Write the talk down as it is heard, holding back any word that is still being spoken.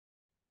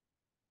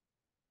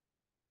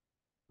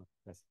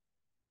Gracias.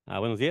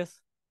 Buenos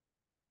días.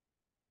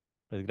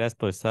 Pues gracias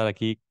por estar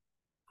aquí.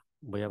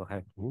 Voy a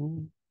bajar.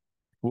 Uh,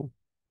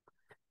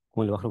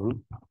 ¿Cómo le bajo el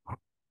volumen?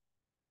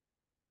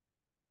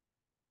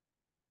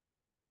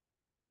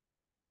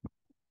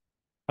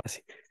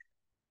 Así.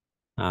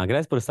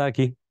 Gracias por estar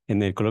aquí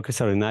en el coloquio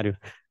extraordinario.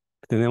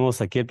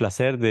 Tenemos aquí el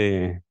placer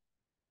de.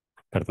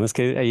 Perdón, es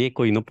que hay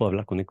eco y no puedo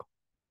hablar con eco.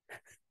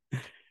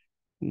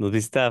 Nos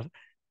visita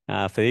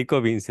a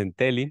Federico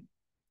Vincentelli.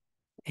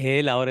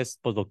 Él ahora es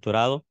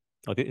postdoctorado,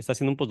 está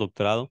haciendo un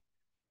postdoctorado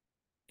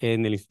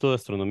en el Instituto de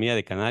Astronomía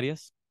de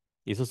Canarias.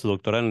 Hizo su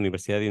doctorado en la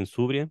Universidad de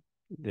Insubria.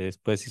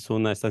 Después hizo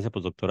una estancia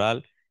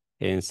postdoctoral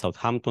en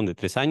Southampton de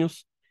 3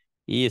 años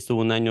y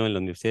estuvo un año en la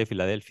Universidad de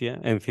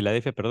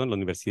Filadelfia, perdón, la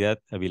Universidad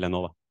de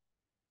Villanova.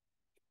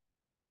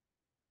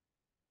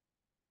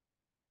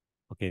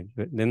 Ok,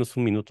 denos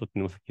un minuto,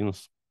 tenemos aquí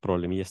unos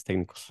problemillas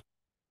técnicos.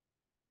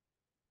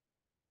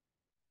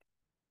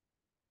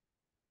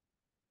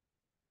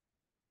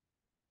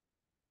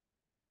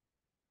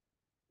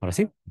 ¿Ahora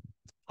sí?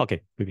 Ok,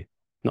 muy bien.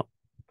 No,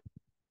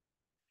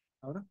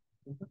 ¿Ahora?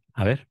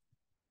 a ver,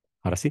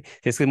 ahora sí.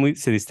 Es que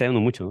se distrae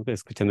uno mucho, ¿no?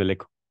 Escuchando el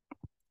eco.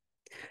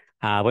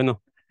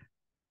 Bueno,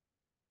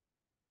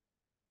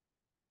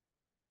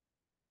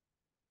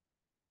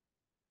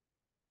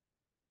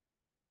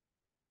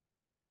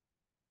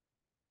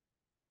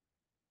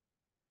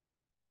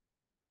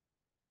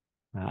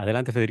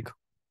 adelante, Federico.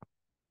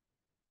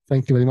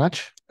 Thank you very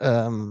much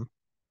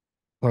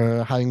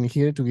for having me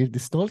here to give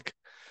this talk.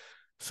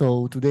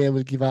 So today I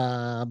will give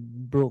a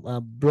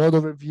broad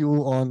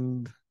overview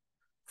on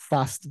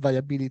fast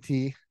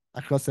variability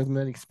across the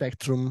magnetic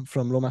spectrum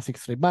from low mass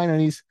X-ray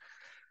binaries.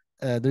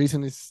 The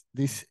reason is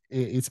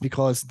it's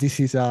because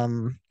this is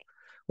one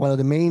of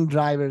the main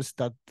drivers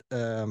that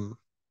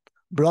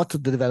brought to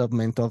the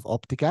development of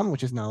Opticam,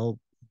 which is now,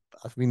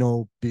 as we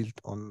know, built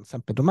on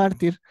San Pedro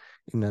Martyr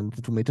in a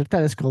 2-meter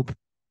telescope.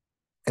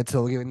 And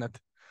so given that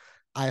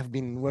I have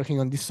been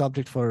working on this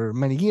subject for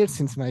many years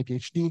since my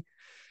PhD,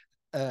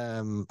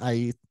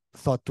 I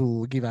thought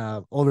to give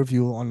an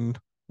overview on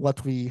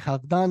what we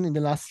have done in the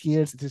last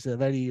years. It is a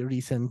very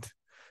recent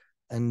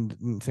and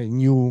say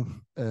new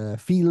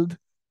field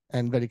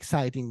and very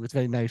exciting with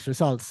very nice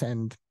results.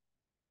 And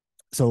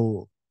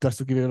so just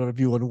to give you an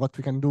overview on what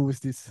we can do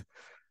with this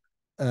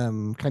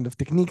kind of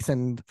techniques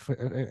and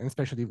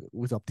especially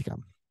with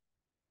Opticam.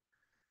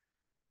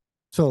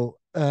 So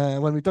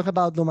when we talk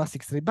about low mass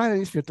X-ray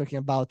binaries, we're talking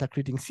about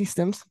accreting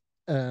systems.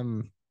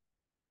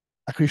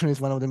 Accretion is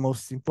one of the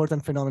most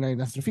important phenomena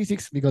in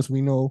astrophysics because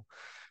we know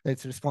that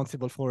it's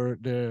responsible for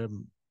the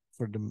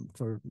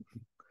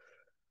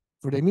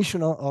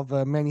emission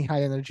of many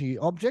high energy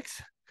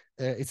objects.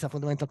 It's a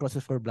fundamental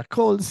process for black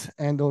holes,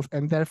 and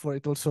therefore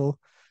it also,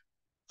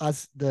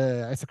 as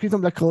accreton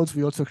black holes,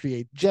 we also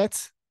create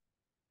jets.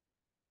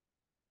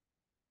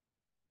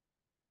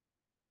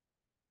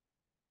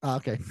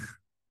 Okay.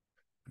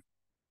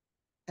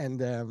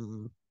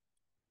 And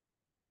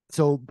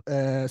so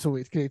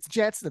it creates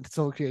jets that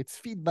so creates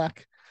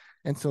feedback,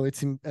 and so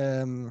it's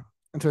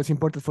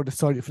important for the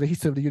story, for the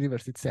history of the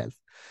universe itself.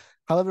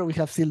 However, we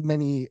have still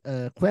many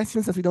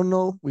questions that we don't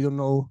know. We don't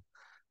know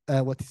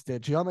what is the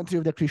geometry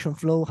of the accretion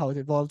flow, how it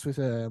evolves with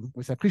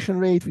accretion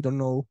rate. We don't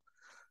know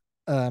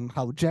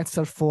how jets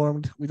are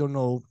formed. We don't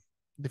know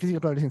the physical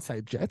properties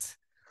inside jets.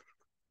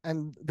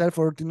 And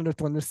therefore, in order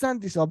to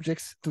understand these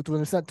objects, to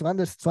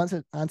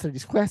answer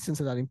these questions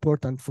that are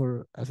important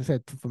for, as I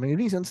said, for many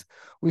reasons,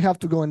 we have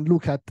to go and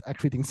look at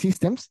accreting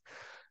systems.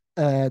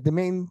 The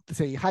main,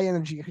 say, high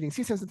energy accreting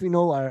systems that we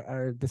know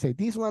are say,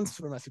 these ones: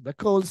 supermassive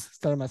black holes,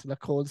 stellar massive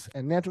black holes,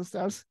 and neutron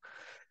stars.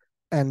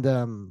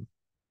 And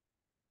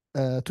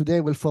today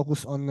we'll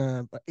focus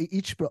on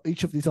each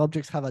of these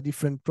objects have a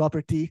different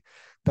property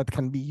that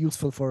can be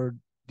useful for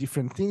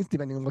different things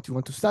depending on what you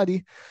want to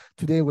study.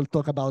 Today we'll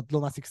talk about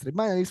low mass X-ray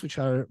binaries, which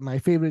are my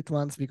favorite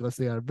ones because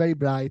they are very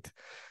bright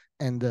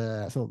and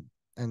and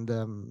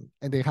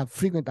they have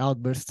frequent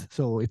outbursts,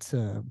 so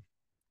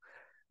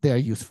they are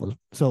useful.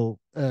 So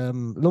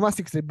low mass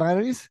X-ray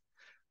binaries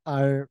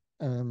are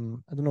I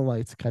don't know why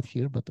it's cut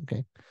here, but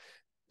okay.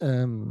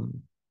 Low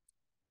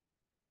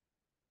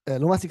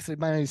mass X-ray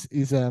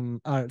binaries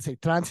are say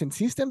transient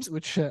systems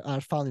which are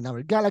found in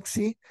our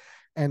galaxy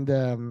and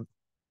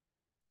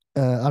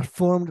are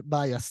formed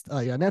by a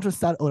neutron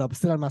star or a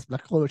stellar mass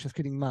black hole, which is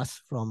getting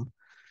mass from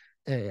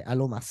a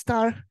low mass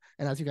star.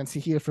 And as you can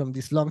see here from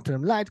this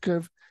long-term light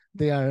curve,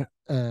 they are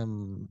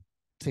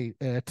say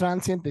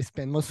transient. They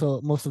spend most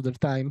of their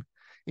time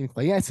in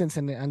quiescence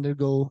and they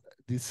undergo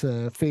this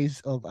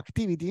phase of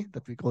activity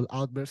that we call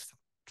outburst,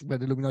 where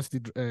the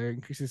luminosity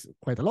increases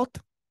quite a lot.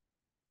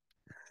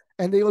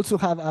 And they also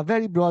have a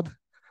very broad,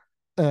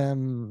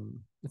 let's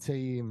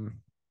say,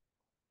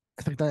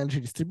 spectral energy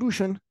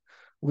distribution.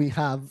 We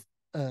have,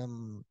 I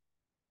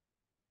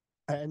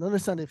don't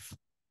understand if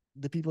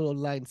the people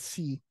online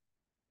see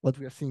what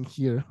we are seeing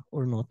here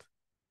or not.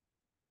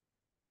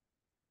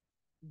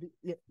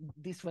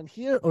 This one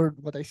here or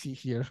what I see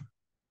here?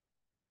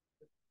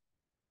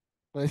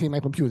 What I see in my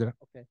computer.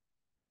 Okay.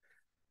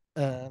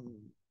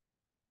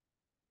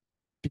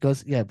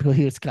 because here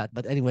it's cut.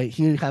 But anyway,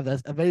 here you have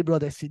a very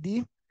broad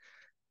SCD.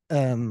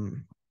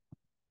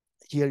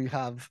 Here you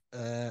have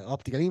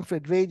optical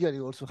infrared radio, and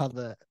you also have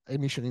the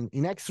emission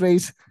in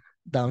X-rays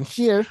down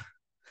here.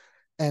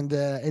 And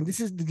this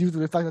is due to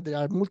the fact that there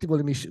are multiple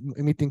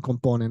emitting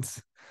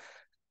components.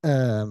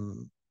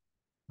 And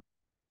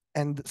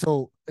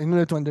so in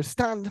order to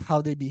understand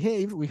how they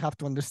behave, we have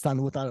to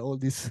understand what are all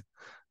these,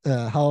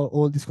 how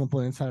all these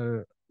components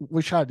are,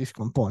 which are these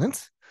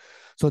components.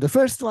 So the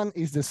first one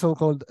is the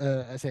so-called,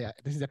 this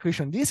is the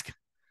accretion disk,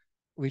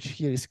 which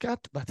here is cut,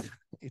 but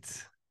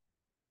it's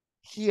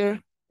here.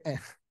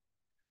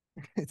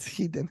 It's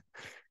hidden.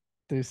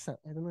 There's, I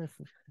don't know if,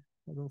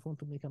 I don't want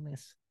to make a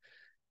mess.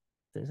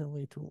 There's a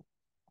way to.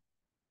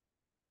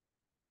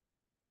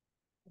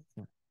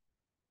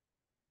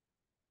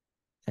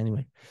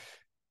 Anyway,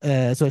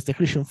 so it's the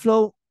accretion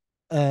flow,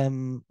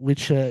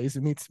 which is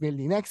emits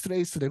mainly in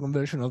X-rays to the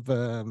conversion of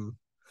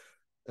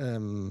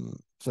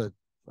so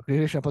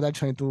accretion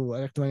potential into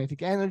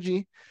electromagnetic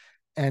energy.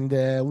 And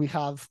we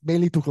have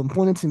mainly two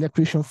components in the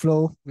accretion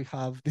flow. We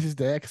have, this is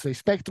the X-ray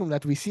spectrum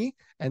that we see,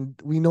 and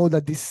we know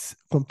that this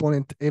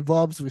component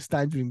evolves with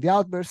time during the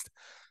outburst.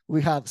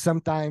 We have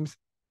sometimes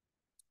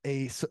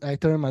a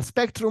thermal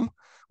spectrum,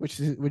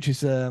 which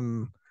is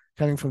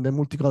coming from the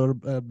multicolor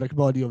black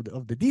body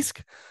of the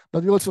disk.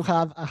 But we also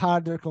have a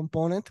harder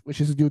component,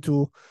 which is due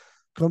to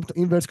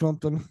inverse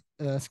Compton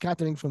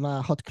scattering from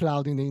a hot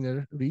cloud in the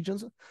inner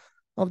regions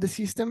of the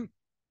system.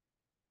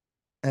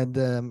 And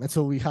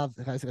so we have,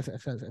 as you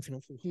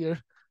can see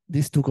here,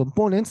 these two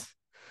components.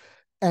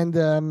 And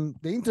the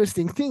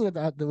interesting thing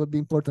that will be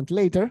important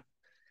later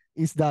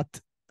is that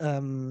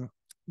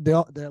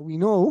we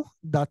know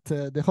that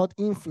the hot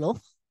inflow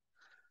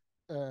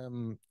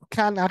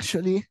can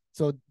actually,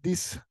 so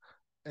this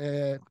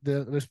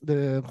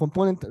the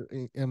component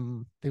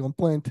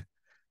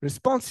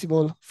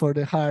responsible for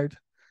the hard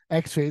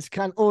X-rays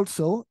can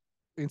also,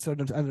 in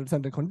under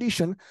certain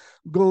condition,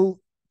 go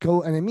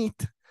and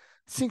emit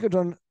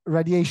synchrotron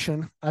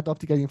radiation at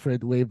optical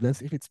infrared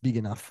wavelengths if it's big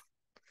enough.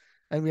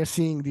 And we are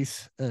seeing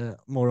this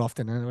more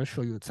often, and I'll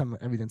show you some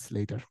evidence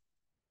later.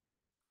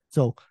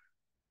 So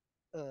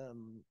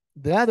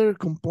the other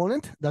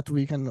component that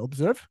we can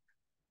observe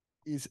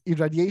is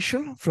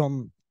irradiation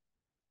from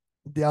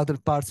the other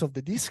parts of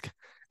the disk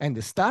and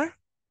the star,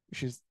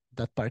 which is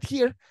that part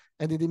here,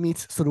 and it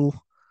emits through,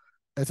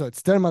 so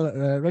it's thermal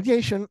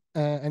radiation,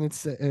 and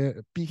it's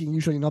peaking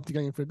usually in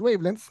optical infrared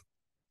wavelengths.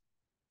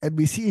 And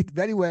we see it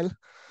very well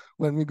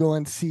when we go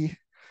and see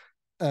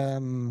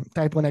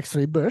type 1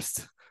 X-ray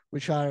bursts,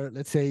 which are,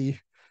 let's say,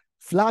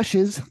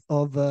 flashes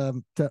of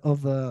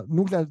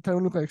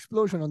thermonuclear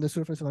explosion on the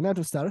surface of a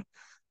neutron star,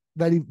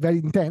 very, very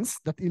intense,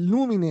 that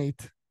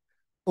illuminate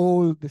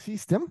all the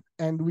system.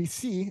 And we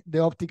see the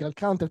optical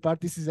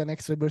counterpart. This is an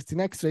X-ray burst in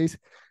X-rays,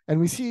 and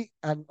we see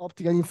an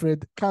optical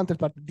infrared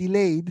counterpart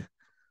delayed.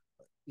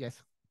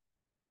 Yes.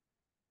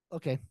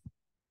 Okay.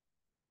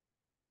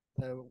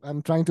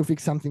 I'm trying to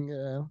fix something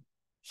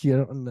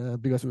here on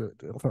because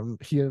from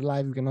here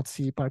live we cannot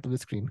see part of the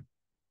screen.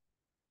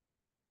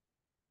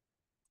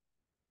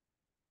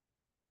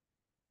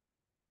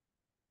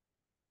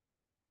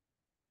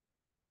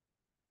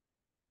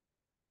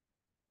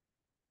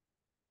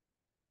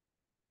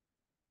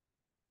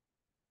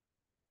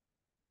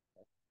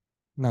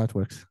 Now it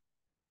works.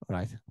 All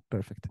right,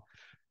 perfect.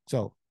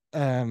 So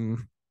you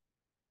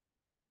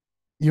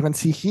can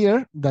see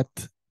here that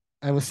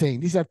I was saying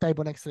these are type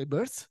 1 X-ray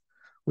bursts,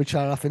 which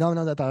are a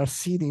phenomenon that are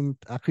seen in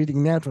accreting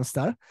neutron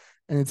star.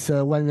 And it's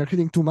when you're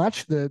accreting too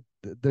much,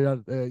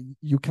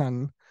 you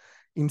can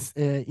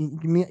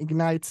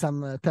ignite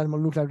some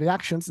thermonuclear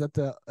reactions that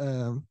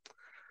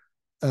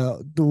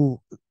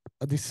do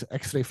this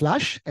X-ray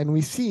flash. And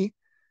we see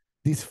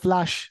this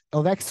flash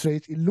of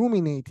X-rays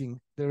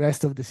illuminating the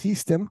rest of the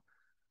system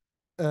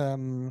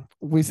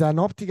with an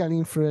optical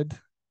infrared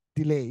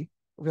delay,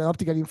 with an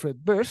optical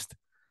infrared burst,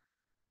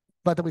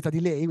 but with a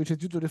delay, which is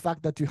due to the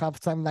fact that you have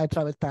some light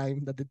travel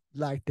time, that the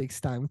light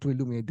takes time to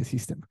illuminate the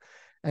system.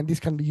 And this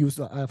can be used,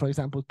 for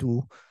example,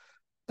 to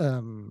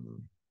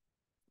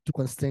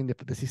constrain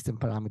the system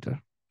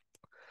parameter.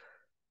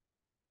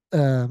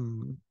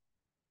 The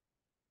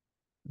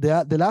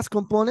last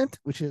component,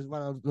 which is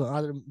one of the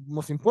other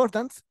most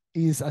important,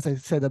 is, as I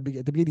said at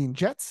the beginning,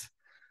 jets.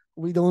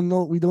 We don't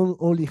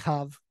only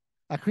have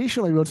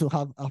accretion, we also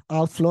have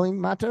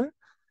outflowing matter.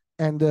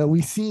 And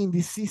we see in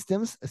these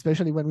systems,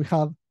 especially when we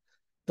have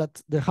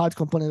that the hard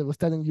component I was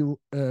telling you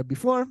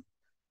before,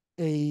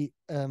 a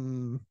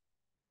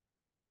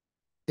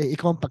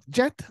compact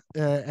jet,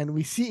 and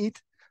we see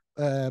it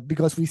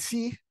because we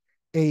see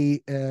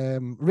a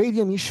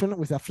radio emission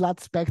with a flat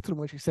spectrum,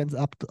 which extends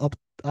up to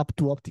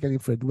optical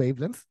infrared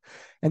wavelengths.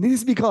 And this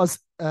is because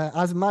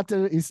as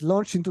matter is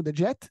launched into the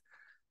jet,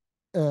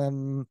 it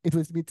will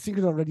emit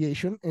synchrotron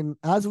radiation, and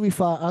as we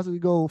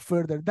go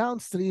further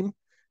downstream,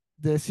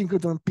 the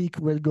synchrotron peak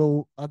will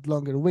go at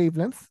longer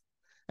wavelengths,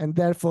 and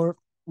therefore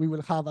we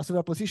will have a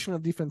superposition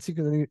of different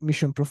synchrotron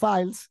emission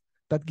profiles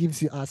that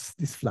gives us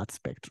this flat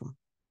spectrum.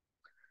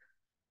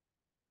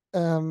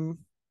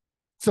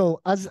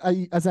 So as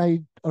I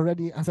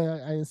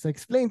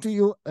explained to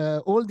you,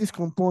 all these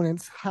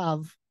components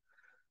have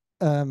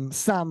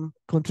some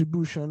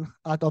contribution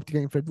at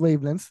optical infrared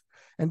wavelengths,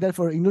 and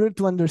therefore, in order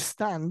to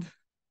understand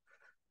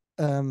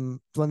the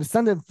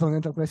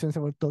fundamental questions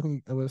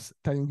I was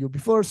telling you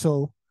before,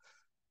 so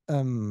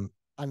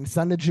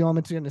understand the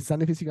geometry,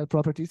 understand the physical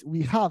properties,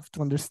 we have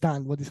to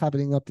understand what is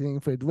happening in optical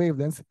infrared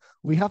wavelengths.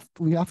 We have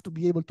to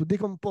be able to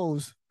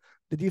decompose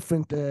the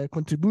different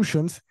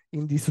contributions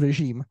in this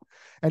regime.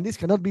 And this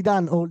cannot be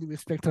done only with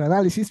spectral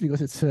analysis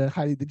because it's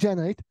highly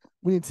degenerate.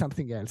 We need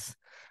something else.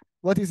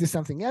 What is this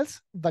something else?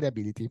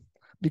 Variability.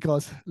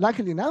 Because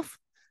luckily enough,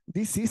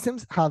 these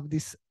systems have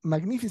this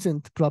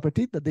magnificent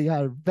property that they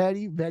are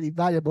very, very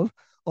variable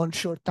on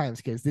short time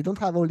scales. They don't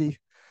have only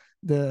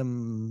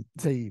the,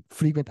 say,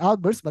 frequent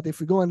outbursts, but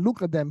if we go and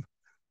look at them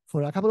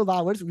for a couple of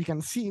hours, we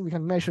can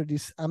measure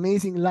these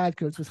amazing light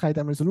curves with high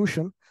time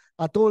resolution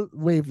at all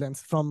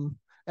wavelengths, from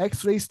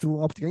X-rays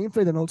to optical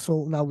infrared, and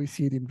also now we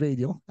see it in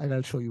radio, and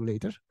I'll show you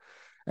later.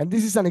 And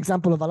this is an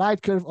example of a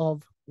light curve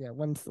of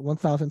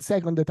 1,000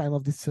 seconds, the time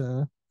of this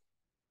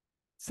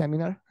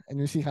seminar, and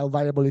you see how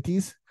variable it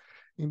is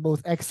in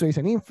both X-rays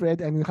and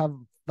infrared, and you have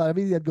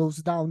variability that goes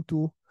down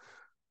to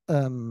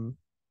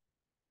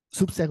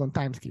sub-second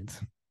time scales,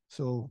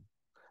 so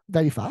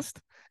very fast.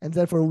 And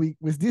therefore,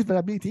 with this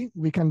variability,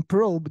 we can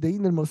probe the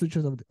innermost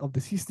reaches of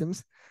the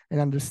systems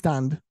and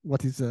understand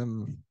what is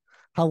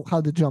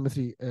how the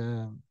geometry,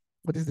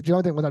 what is the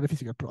geometry and what are the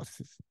physical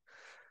processes.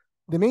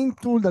 The main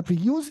tool that we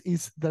use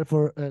is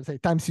therefore say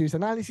time series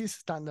analysis,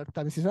 standard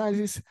time series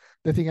analysis.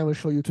 The thing I will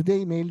show you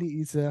today mainly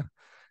is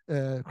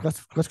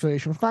cross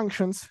correlation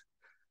functions,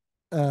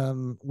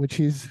 which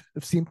is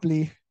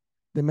simply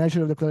the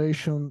measure of the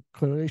correlation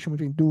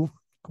between two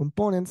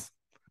components,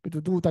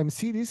 between two time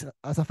series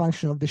as a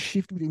function of the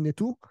shift between the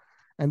two.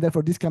 And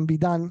therefore, this can be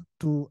done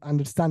to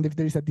understand if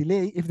there is a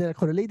delay, if they're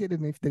correlated,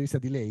 and if there is a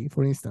delay.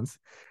 For instance,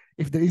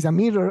 if there is a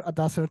mirror at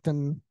a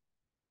certain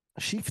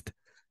shift,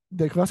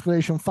 the cross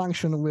correlation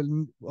function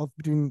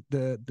between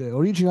the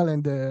original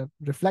and the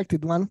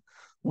reflected one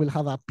will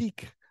have a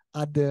peak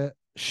at the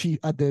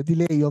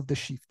delay of the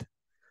shift.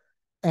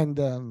 And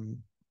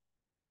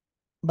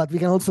but we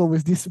can also,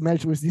 with this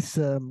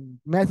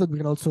method, we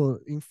can also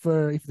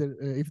infer if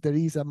there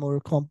is a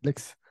more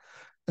complex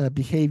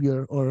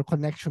behavior or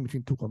connection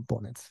between two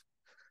components,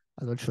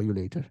 as I'll show you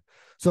later.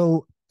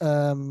 So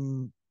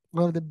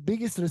one of the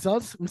biggest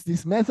results with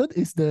this method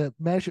is the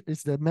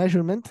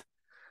measurement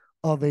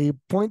of a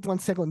 0.1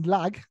 second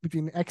lag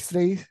between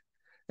X-ray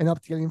and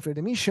optical infrared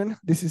emission.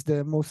 This is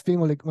the most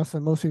famous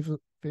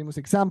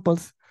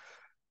examples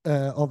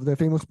of the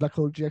famous black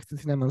hole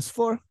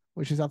GX-39-4,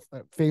 which is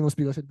famous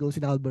because it goes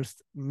in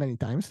outbursts many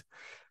times.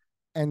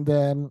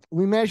 And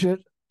we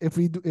measured, if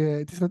we do,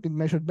 it has not been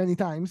measured many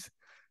times,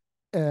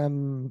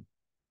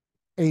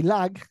 a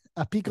lag,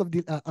 a peak of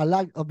a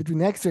lag of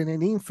between X-ray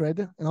and infrared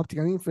and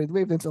optical infrared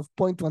wavelengths of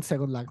 0.1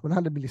 second lag,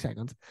 100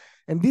 milliseconds.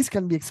 And this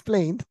can be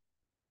explained,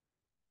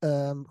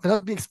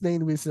 cannot be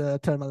explained with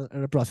thermal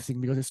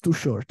processing because it's too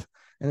short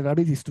and the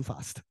variability is too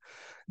fast.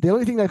 The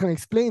only thing that can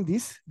explain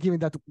this, given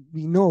that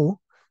we know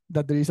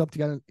that there is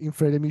optical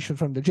infrared emission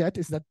from the jet,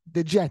 is that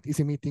the jet is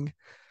emitting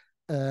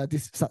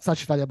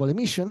such variable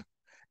emission.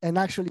 And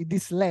actually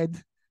this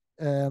led,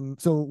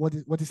 so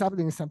what is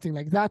happening is something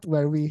like that,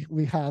 where we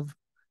have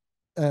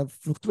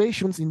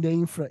fluctuations in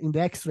the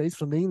X-rays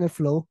from the inner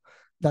flow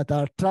that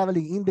are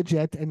traveling in the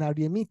jet and are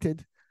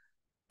emitted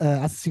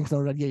as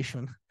synchronous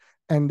radiation.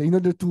 And in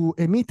order to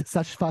emit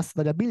such fast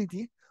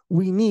variability,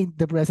 we need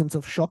the presence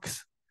of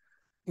shocks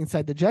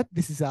inside the jet.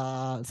 This is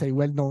a, say,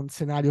 well-known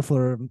scenario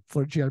for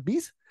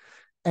GRBs.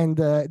 And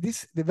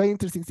the very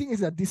interesting thing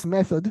is that this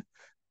method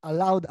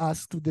allowed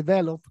us to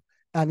develop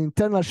an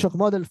internal shock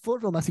model for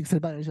Roma 6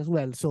 binaries as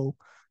well. So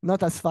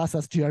not as fast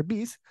as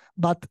GRBs,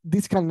 but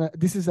this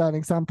is an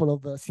example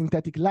of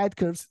synthetic light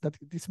curves that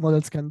these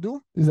models can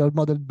do. These are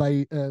modeled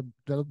by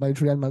developed by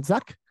Julian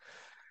Malzac.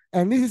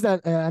 And this is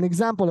an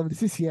example of the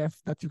CCF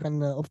that you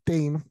can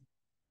obtain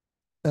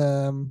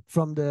from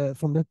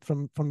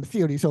the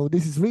theory. So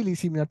this is really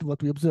similar to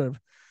what we observe.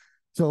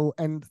 So,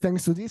 and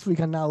thanks to this, we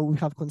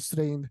have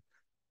constrained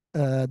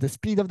the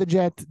speed of the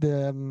jet,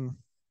 the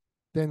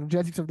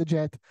energetics of the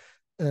jet,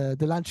 the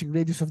launching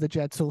radius of the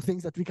jet. So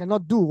things that we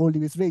cannot do only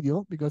with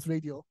radio, because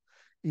radio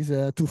is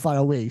too far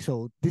away.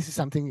 So this is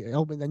something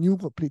opened a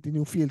completely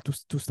new field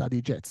to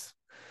study jets.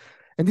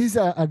 And these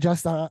are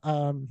just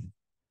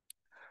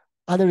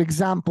other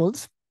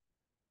examples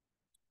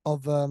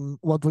of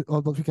what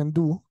we can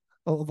do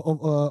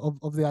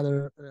of the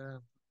other.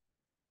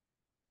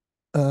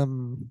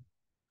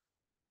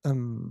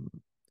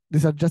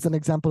 These are just an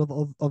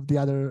example of the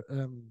other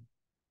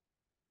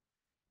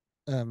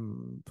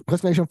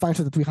cross-correlation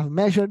functions that we have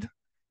measured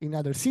in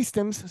other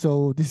systems.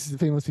 So this is the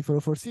famous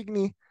C404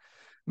 Cygni,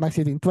 Max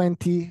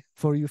 1820,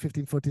 for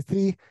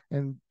U1543,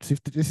 and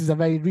this is a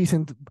very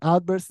recent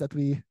outburst that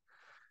we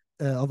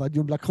of a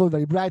new black hole,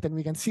 very bright, and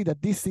we can see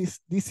that these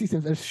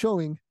systems are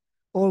showing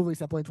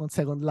always a 0.1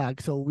 second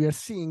lag. So we are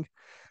seeing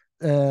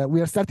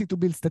we are starting to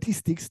build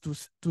statistics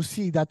to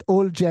see that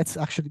all jets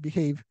actually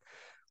behave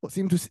or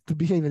seem to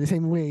behave in the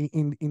same way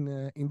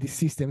in this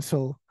system.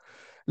 So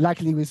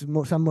likely with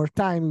some more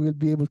time, we will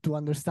be able to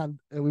understand,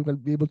 we will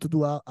be able to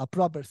do a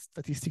proper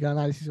statistical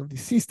analysis of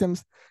these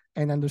systems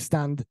and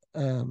understand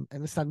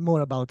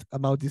more about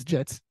these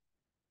jets.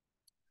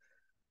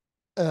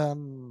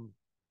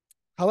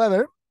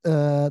 However,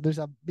 there's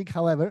a big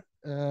however,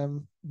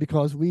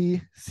 because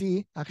we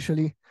see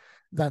actually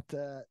that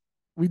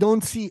we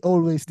don't see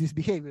always this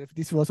behavior.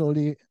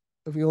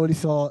 If we only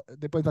saw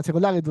the point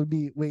particular, it would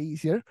be way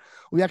easier.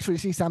 We actually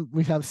see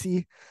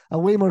a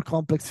way more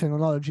complex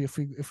phenomenology if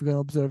we can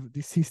observe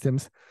these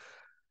systems.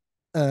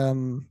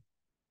 Sometimes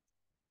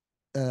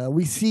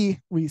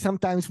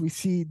we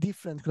see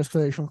different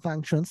cross-correlation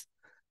functions,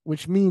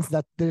 which means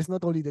that there's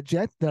not only the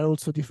jet, there are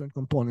also different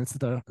components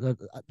there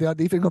are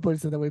different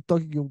components that we were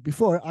talking to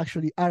before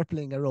actually are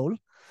playing a role.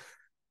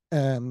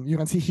 You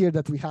can see here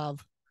that we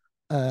have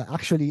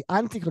actually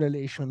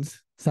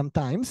anti-correlations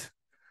sometimes.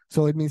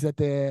 So it means that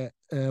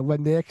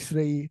when the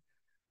X-ray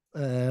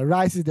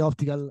rises, the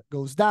optical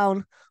goes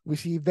down. We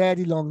see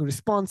very long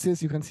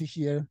responses. You can see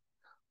here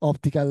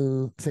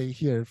optical, say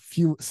here,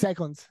 few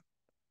seconds,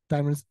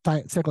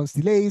 seconds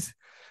delays.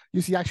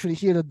 You see actually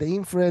here that the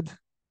infrared,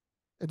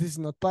 this is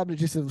not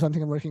published, this is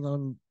something I'm working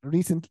on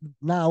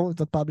now, it's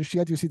not published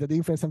yet. You see that the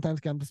infrared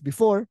sometimes comes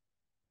before.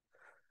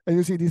 And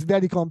you see these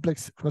very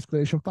complex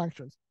cross-correlation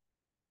functions.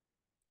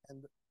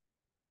 And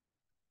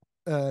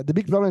the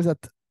big problem is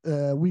that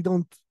we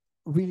don't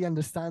really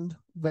understand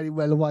very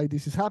well why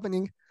this is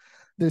happening.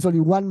 There's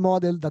only one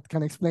model that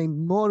can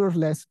explain more or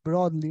less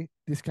broadly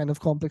this kind of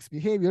complex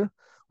behavior,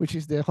 which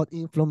is the hot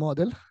inflow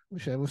model,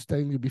 which I was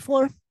telling you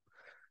before.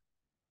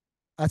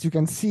 As you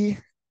can see,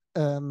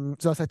 so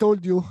as I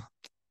told you,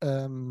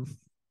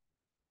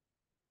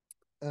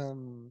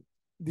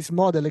 this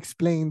model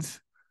explains,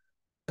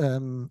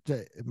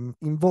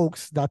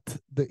 invokes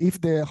that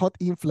if the hot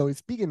inflow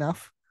is big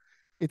enough,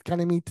 it can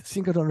emit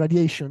synchrotron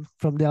radiation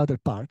from the outer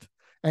part.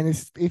 And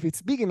if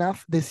it's big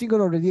enough, the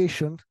synchrotron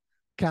radiation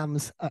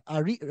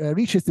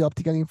reaches the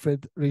optical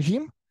infrared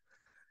regime.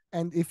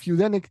 And if you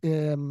then,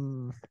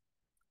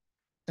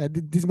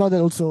 this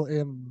model also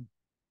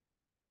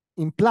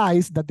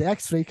implies that the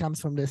X-ray comes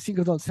from the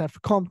synchrotron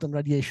self-Compton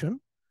radiation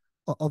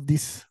of the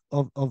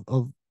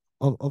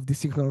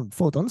synchrotron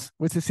photons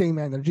with the same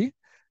energy.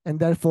 And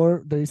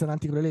therefore, there is an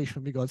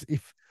anti-correlation, because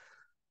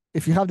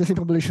if you have the same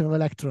population of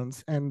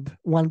electrons and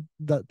one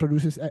that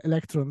produces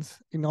electrons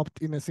in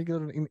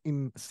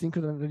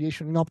synchrotron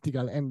radiation in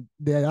optical, and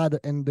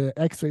the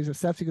X-rays are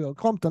self-synchrotron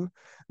Compton,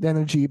 the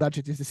energy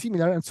budget is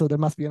similar, and so there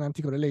must be an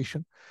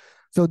anti-correlation.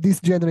 So this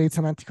generates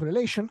an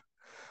anti-correlation,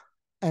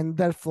 and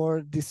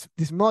therefore this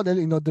model,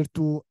 in order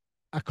to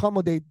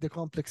accommodate the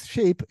complex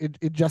shape,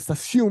 it just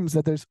assumes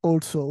that there's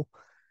also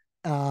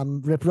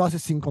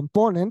reprocessing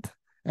component,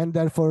 and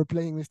therefore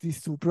playing with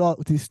these two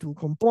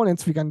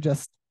components, we can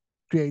just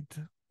create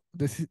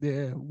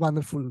the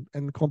wonderful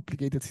and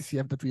complicated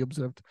CCF that we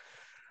observed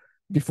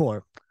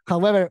before.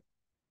 However,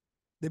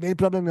 the main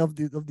problem of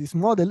this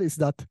model is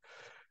that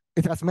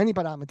it has many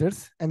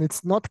parameters, and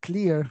it's not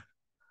clear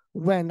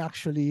when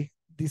actually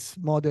this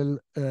model,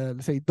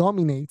 let's say,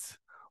 dominates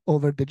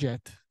over the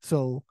jet.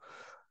 So,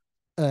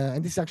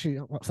 and this is actually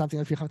something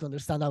that we have to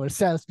understand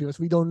ourselves, because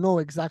we don't know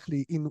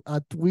exactly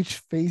at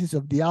which phases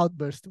of the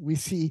outburst we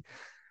see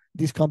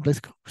this complex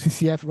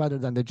CCF rather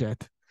than the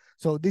jet.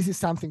 So this is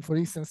something, for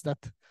instance, that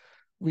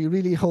we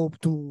really hope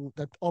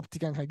that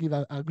Optican can give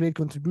a great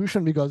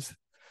contribution, because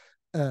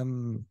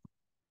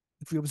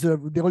if we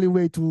observe, the only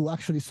way to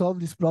actually solve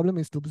this problem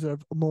is to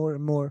observe more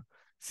and more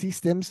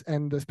systems,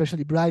 and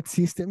especially bright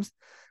systems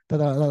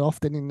that are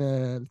often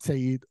in,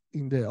 say,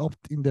 in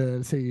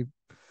the say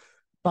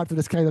part of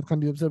the sky that can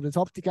be observed as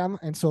Opticam.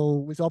 And so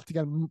with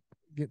Opticam,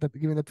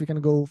 given that we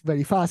can go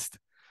very fast,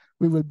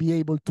 we will be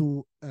able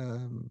to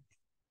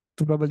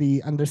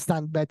probably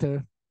understand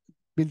better,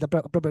 build a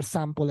proper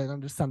sample and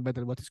understand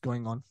better what is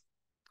going on.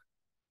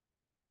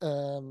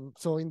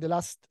 So in the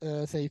last,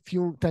 say,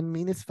 5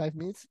 minutes,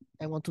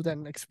 I want to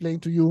then explain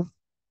to you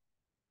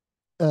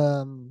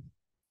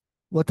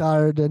what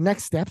are the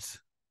next steps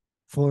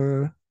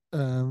for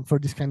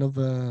this kind of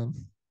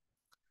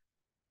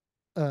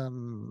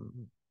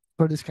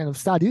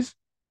studies.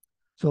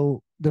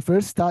 So the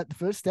first step,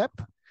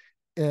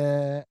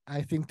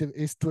 I think,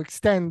 is to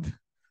extend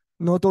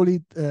not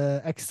only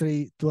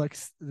X-ray to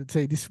let's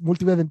say this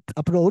multi-wavelength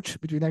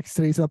approach between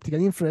X-rays and optical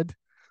infrared.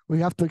 We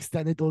have to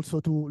extend it also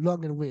to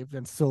longer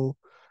wavelengths, so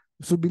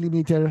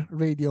sub-millimeter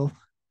radio.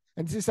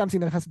 And this is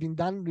something that has been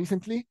done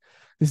recently.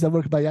 This is a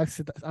work by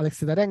Alex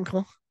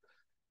Fedorenko.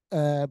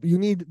 You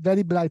need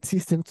very bright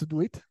systems to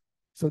do it.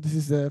 So this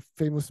is the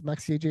famous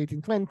Maxi Age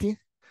 1820.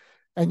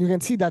 And you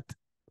can see that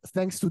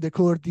thanks to the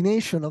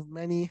coordination of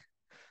many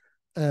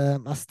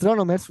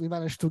astronomers, we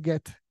managed to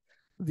get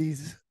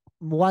this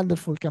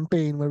wonderful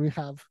campaign where we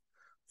have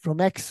from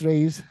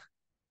X-rays,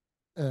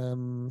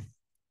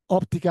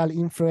 optical,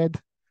 infrared,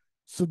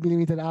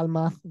 sub-millimeter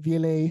ALMA,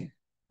 VLA,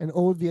 and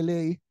all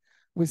VLA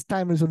with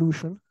time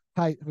resolution.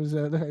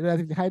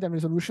 relatively high time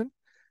resolution.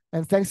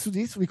 And thanks to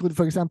this, we could,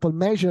 for example,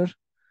 measure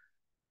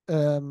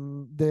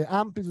the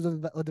amplitude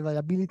of the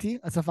variability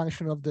as a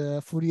function of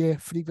the Fourier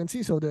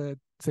frequency, so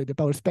say the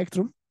power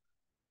spectrum.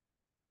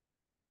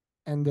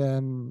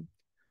 And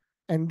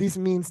this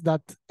means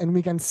that, and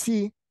we can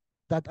see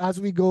that as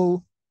we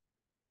go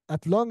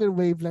at longer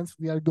wavelengths,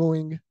 we are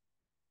going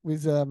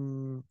with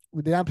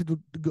the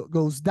amplitude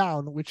goes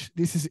down, which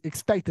this is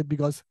expected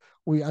because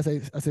we, as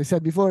I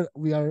said before,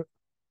 we are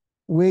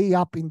way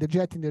up in the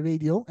jet in the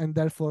radio, and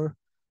therefore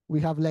we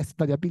have less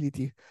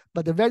variability.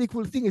 But the very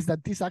cool thing is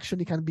that this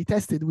actually can be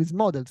tested with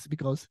models,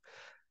 because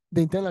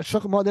the internal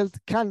shock model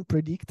can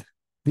predict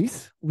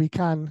this. We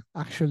can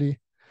actually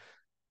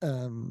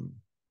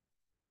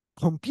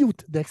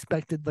compute the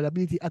expected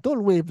variability at all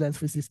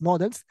wavelengths with these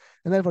models,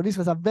 and therefore this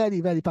was a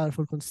very, very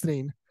powerful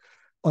constraint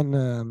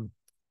on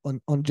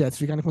jets.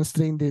 We can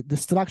constrain the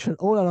structure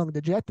all along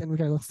the jet, and we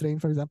can constrain,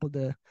 for example,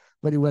 the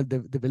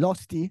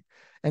velocity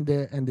and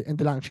the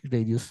launching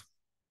radius.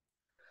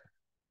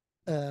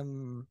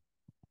 The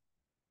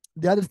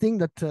other thing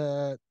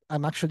that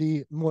I'm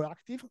actually more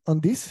active on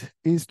this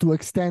is to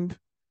extend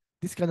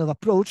this kind of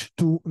approach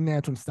to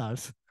neutron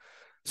stars.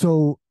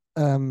 So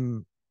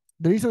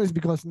the reason is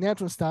because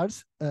neutron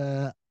stars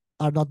are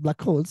not black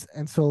holes,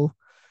 and so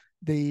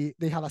they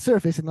have a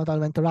surface and not an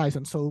event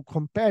horizon. So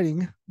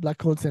comparing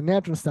black holes and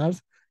neutron stars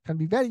can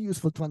be very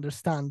useful to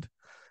understand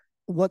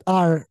what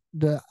are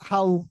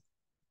how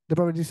the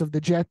properties of the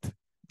jet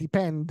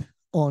depend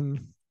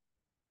on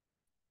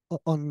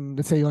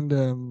let's say on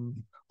the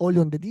only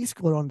on the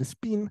disk or on the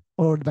spin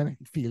or the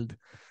magnetic field.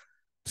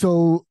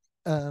 So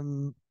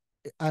however,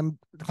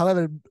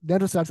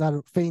 neutron stars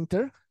are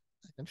fainter.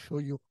 I can show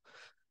you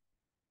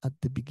at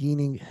the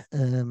beginning.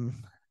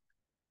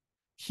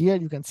 Here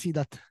you can see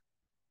that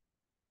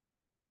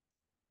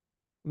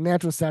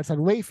neutron stars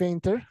are way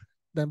fainter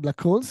than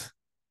black holes,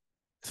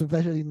 so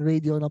especially in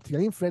radio and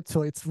optical infrared.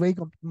 So it's way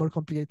more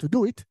complicated to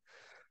do it.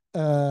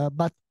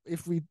 But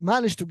if we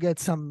manage to get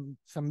some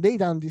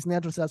data on these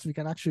neutron stars, we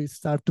can actually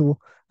start to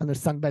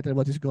understand better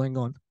what is going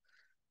on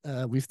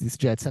with these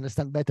jets,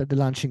 understand better the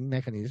launching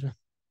mechanism.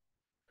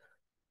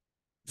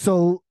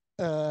 So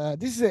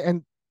this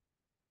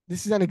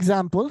is an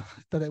example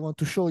that I want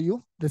to show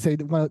you. Let's say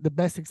the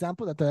best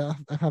example that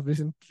I have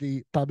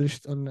recently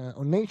published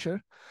on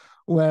Nature,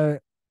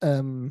 where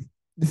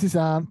this is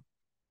a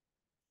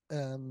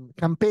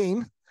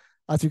campaign.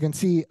 As you can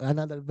see,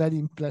 another very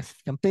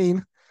impressive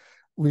campaign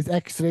with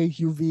X-ray,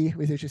 UV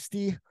with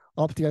HST,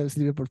 optical with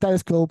Liverpool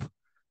telescope,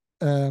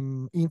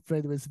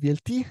 infrared with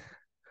VLT,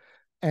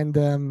 and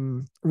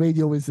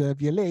radio with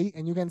VLA.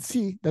 And you can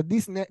see that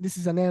this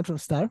is a neutron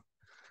star,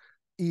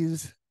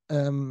 which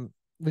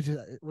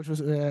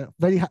was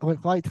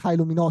quite high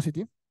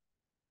luminosity,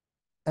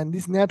 and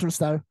this neutron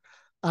star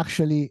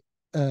actually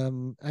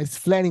is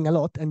flaring a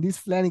lot, and this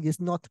flaring is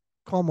not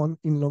common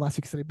in low mass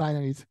X-ray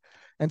binaries.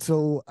 And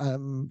so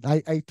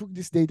I took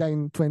this data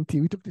we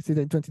took this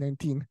data in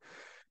 2019,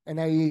 and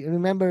I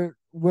remember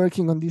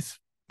working on this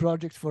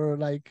project for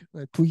like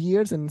 2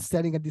 years and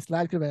staring at this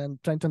light curve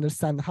and trying to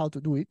understand how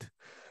to do it.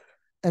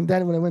 And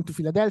then when I went to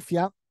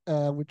Philadelphia,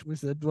 which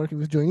was working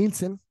with Joy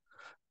Nielsen,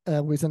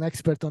 who is an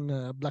expert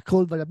on black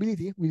hole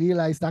variability, we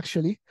realized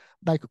actually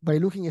by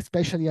looking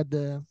especially at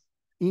the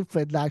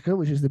infrared light curve,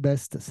 which is the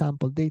best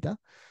sample data,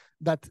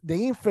 that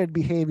the infrared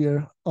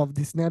behavior of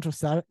this neutron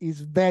star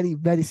is very,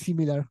 very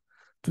similar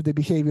to the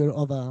behavior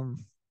of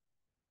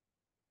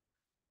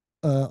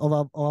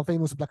a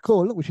famous black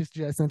hole, which is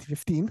GS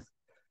 9015.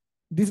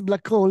 This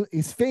black hole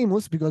is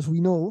famous because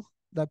we know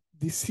that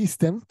this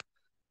system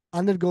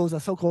undergoes a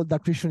so-called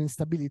accretion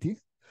instability,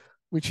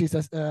 which is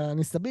an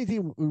instability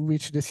in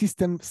which the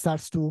system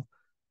starts to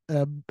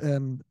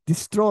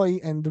destroy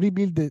and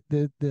rebuild the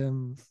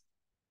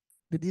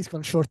disk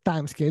on short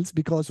time scales,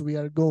 because we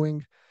are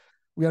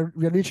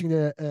reaching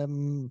the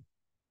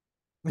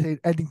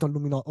Eddington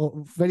luminosity,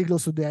 or very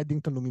close to the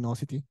Eddington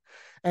luminosity.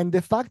 And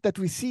the fact that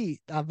we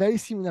see a very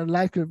similar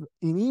light curve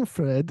in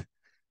infrared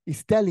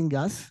is telling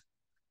us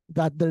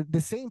that the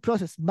same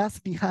process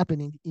must be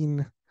happening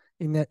in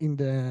this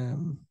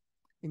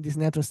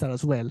neutron star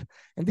as well.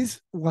 And this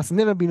was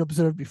never been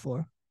observed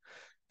before.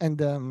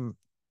 And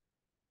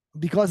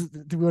because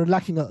we were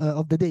lacking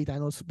of the data,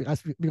 and also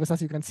because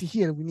as you can see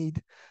here, we need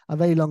a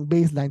very long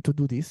baseline to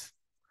do this.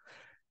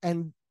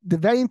 And the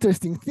very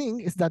interesting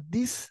thing is that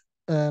this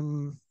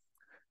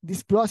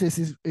process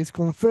is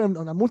confirmed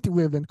on a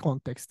multi-wavelength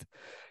context.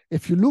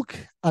 If you look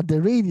at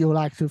the radio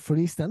light curve, for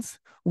instance,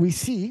 we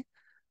see,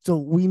 so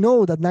we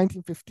know that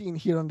 1915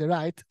 here on the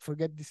right,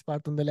 forget this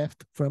part on the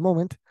left for a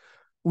moment,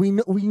 we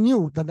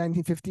knew that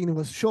 1915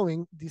 was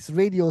showing these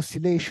radio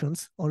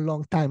oscillations on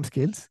long time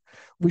scales,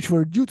 which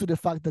were due to the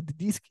fact that the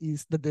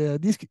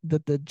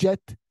jet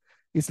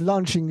is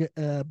launching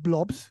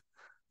blobs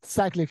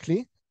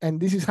cyclically, and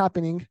this is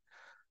happening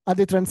at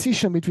the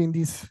transition between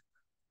this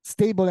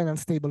stable and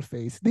unstable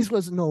phase. This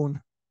was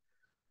known.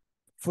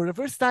 For the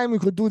first time, we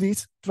could do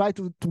this, try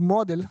to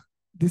model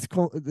this,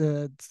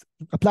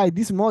 apply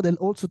this model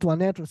also to a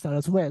neutron star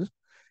as well.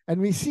 And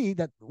we see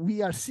that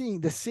we are seeing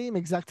the same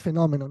exact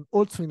phenomenon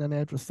also in a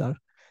neutron star.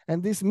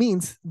 And this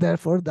means,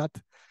 therefore, that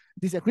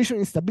this accretion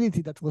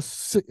instability that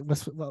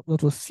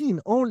was seen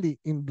only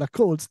in black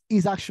holes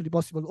is actually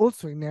possible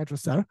also in neutron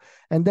star,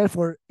 and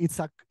therefore this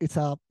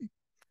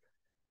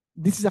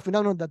is a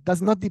phenomenon that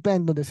does not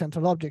depend on the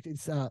central object.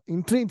 It's an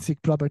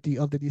intrinsic property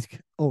of the disk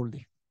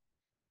only.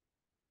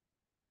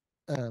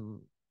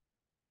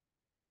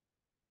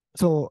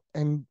 So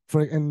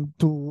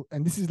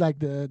this is like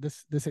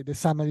the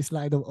summary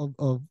slide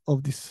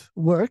of this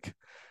work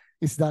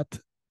is that,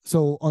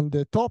 so on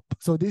the top,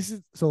 so this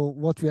is, so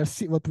what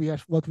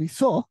we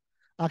saw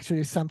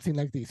actually is something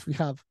like this. We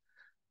have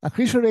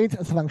accretion rate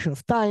as a function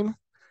of time,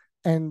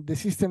 and the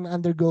system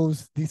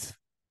undergoes this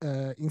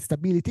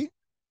instability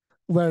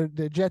where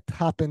the jet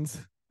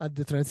happens at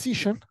the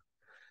transition,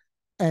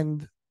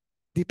 and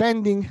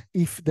depending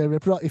if the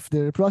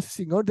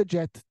reprocessing or the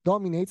jet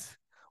dominates,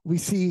 we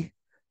see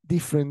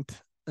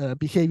different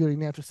behavior in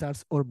neutron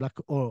stars or black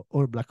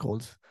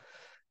holes.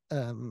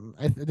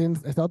 I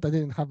thought I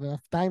didn't have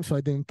enough time, so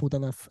I didn't put a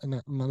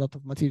lot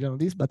of material on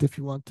this. But if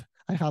you want,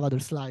 I have other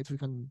slides we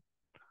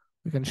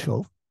can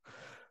show.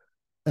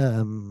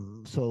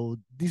 So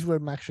these were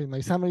actually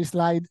my summary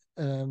slide.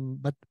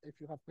 But if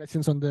you have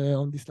questions on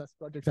this last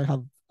project, I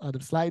have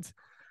other slides.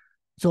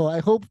 So I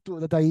hope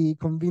that I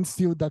convinced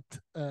you that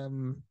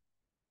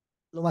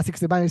low-mass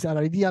binaries are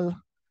ideal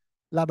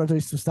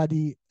laboratories to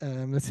study,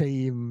 let's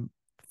say,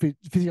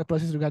 physical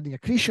processes regarding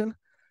accretion,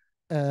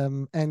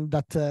 and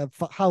that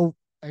how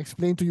I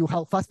explained to you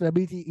how fast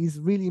variability is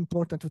really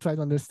important to try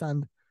to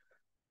understand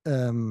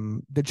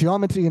the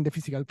geometry and the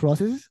physical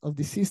processes of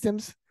these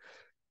systems.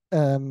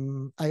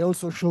 I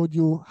also showed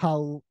you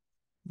how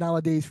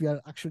nowadays we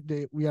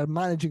are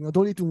managing not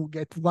only to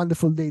get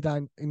wonderful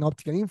data in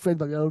optical infrared,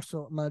 but we are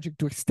also managing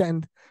to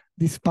extend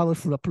this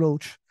powerful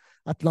approach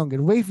at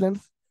longer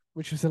wavelength,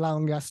 which is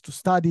allowing us to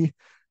study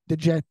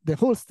the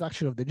whole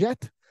structure of the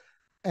jet,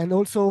 and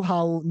also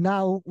how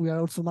now we are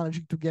also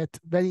managing to get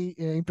very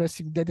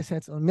impressive data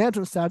sets on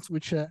neutron stars,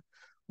 which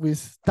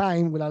with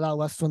time will allow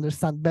us to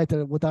understand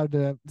better what are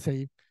the,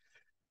 say,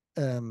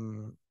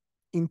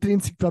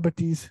 intrinsic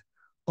properties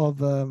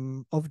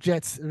of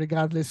jets,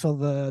 regardless of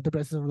the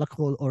presence of black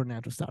hole or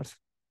neutron stars.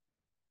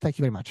 Thank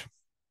you very much.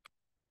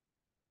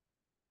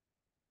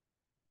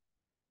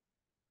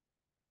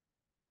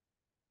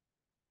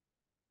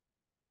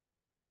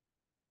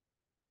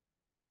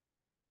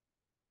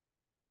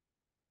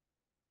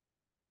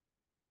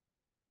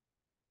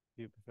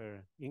 Do you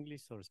prefer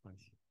English or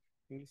Spanish?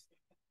 English.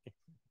 Okay.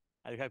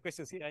 I have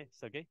questions here.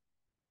 It's okay.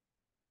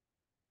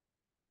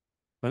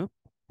 Bueno.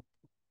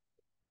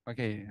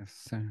 Okay,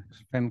 so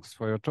thanks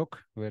for your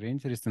talk. Very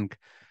interesting.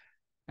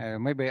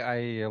 Maybe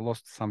I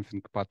lost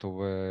something part of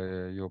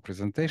your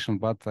presentation,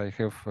 but I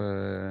have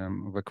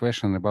the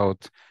question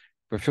about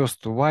the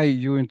first, why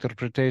you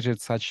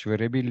interpreted such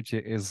variability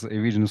as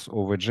evidence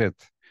of a jet?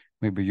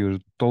 Maybe you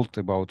told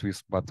about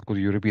this, but could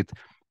you repeat?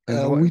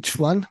 Which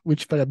one?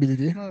 Which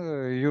variability?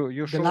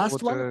 You the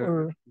last one,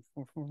 or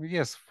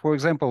yes, for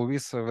example,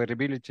 this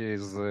variability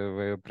is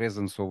the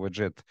presence of a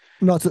jet.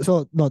 No,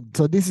 so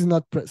this is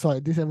not. Sorry,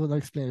 this I will not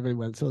explain very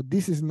well. So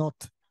this is not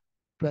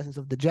presence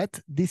of the jet.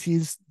 This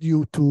is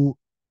due to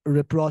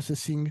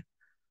reprocessing.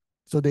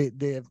 So this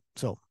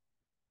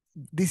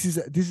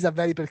is a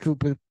very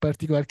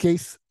particular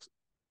case,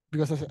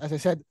 because as I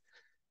said,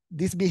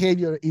 this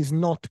behavior is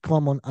not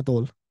common at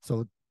all.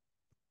 So,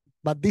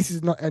 but this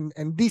is not,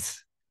 and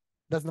this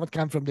does not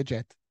come from the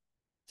jet.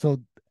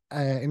 So,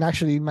 and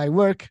actually in my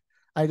work,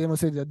 I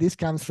demonstrated that this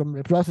comes from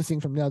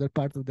reprocessing from the other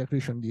part of the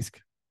accretion disk.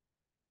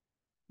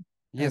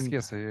 Yes,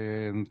 yes.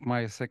 And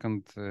my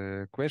second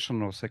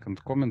question or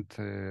second comment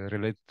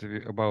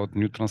related about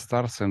neutron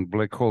stars and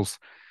black holes,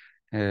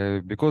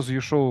 because you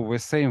show the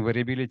same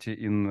variability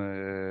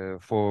in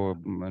for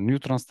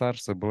neutron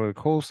stars, black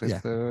holes.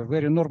 It's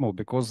very normal,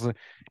 because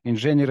in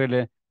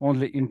generally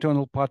only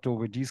internal part of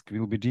the disk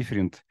will be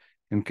different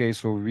in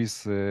case of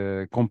this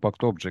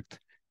compact object,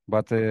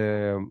 but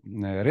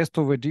rest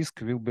of the disk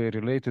will be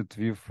related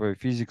with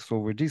physics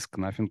of the disk,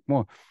 nothing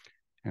more.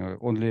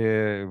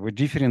 Only the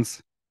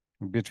difference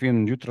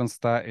between neutron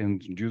star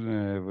and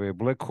the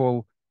black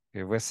hole,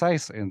 the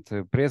size and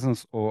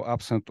presence or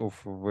absence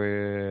of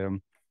the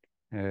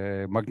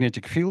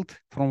magnetic field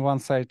from one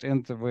side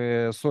and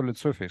the solid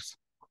surface.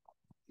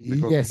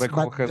 Because yes, black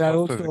hole but has there are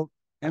no also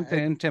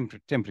and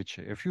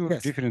temperature. A few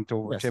different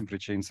of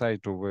temperature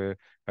inside of the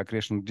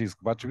accretion disk,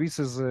 but this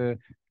is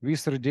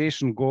this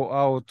radiation go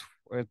out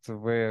at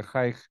the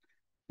high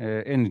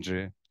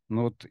energy,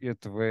 not at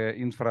the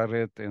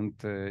infrared and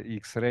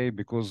X-ray,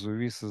 because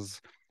this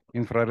is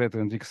infrared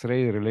and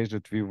X-ray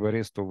related with the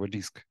rest of the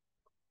disk.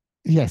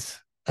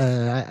 Yes,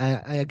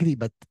 I agree,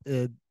 but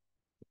the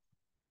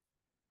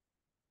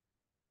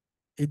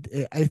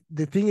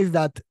thing is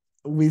that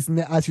with,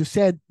 as you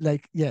said,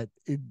 like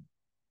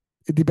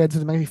it depends on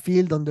the magnetic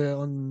field,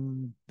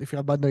 on if you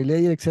have boundary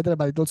layer, etc.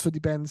 But it also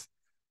depends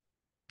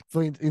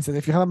for instance,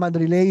 if you have a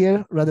boundary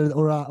layer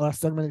or a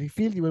strong magnetic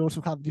field, you will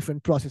also have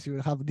different processes. You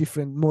will have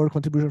more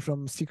contribution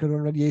from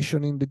synchronous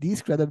radiation in the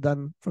disk rather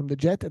than from the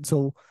jet. And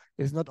so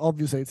it's not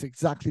obvious that it's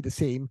exactly the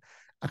same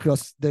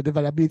across the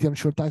variability on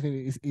short time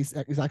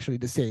is actually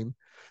the same.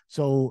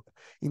 So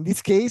in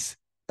this case,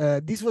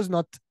 this was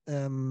not,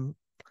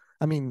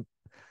 I mean,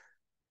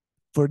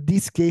 for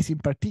this case in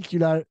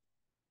particular,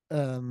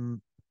 the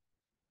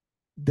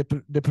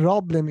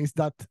problem is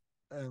that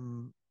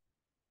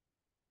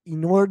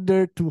in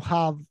order to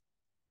have,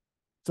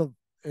 so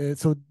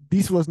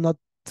this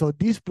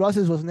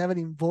process was never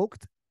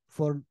invoked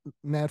for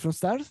neutron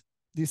stars.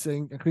 This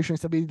accretion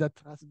stability that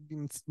has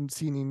been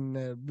seen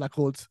in black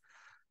holes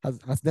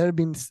has never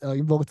been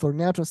invoked for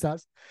neutron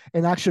stars.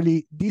 And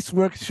actually, this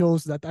work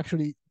shows that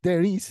actually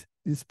there is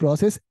this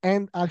process,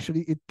 and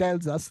actually it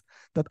tells us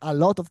that a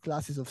lot of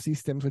classes of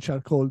systems, which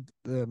are called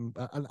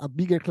a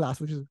bigger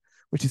class,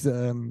 which is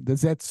the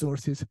Z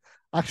sources,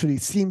 actually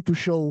seem to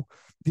show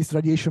this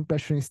radiation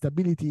pressure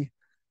instability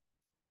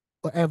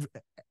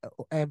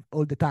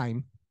all the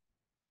time.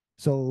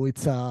 So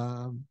it's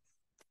I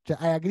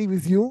agree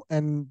with you,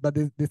 but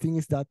the thing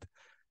is that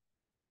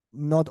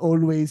not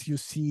always you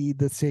see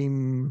the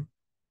same.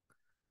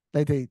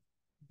 Like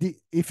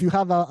if you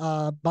have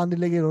a boundary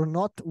layer or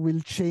not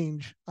will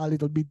change a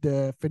little bit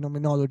the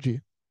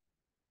phenomenology.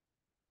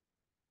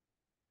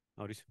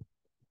 Mauricio.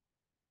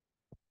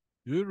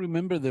 Do you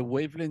remember the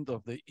wavelength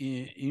of the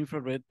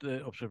infrared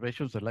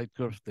observations, the light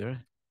curves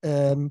there?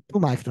 2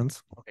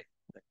 microns. Okay.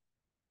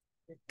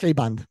 K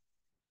band.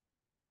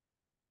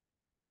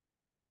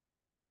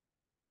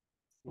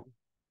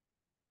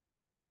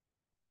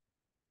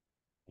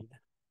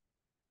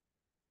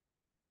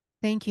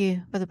 Thank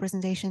you for the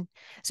presentation.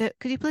 So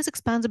could you please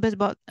expand a bit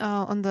about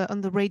on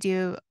the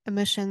radio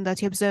emission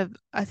that you observed?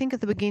 I think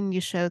at the beginning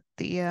you showed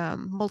the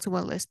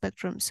multi-wavelength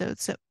spectrum. So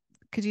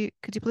could you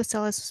please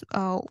tell us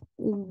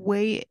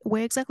where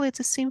exactly it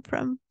is seen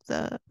from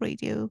the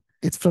radio?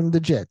 It's from the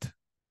jet.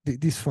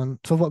 This one.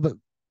 So but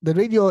the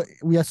radio,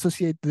 we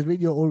associate the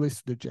radio always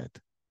to the jet.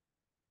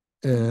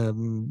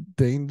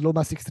 In low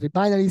mass X-ray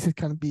binaries, it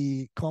can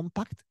be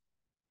compact,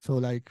 so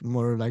like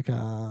more like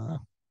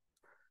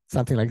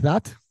something like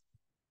that,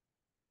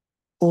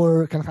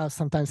 or can have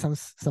sometimes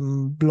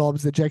some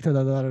blobs ejected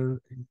that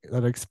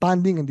are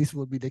expanding, and this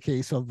would be the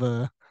case of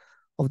the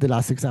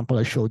last example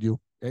I showed you.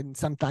 And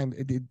sometimes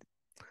it did,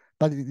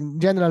 but in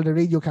general, the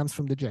radio comes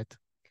from the jet.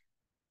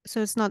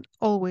 So it's not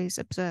always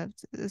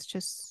observed. It's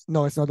just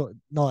no, it's not.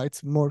 No,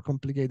 it's more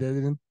complicated. I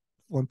didn't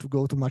want to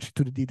go too much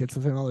into the details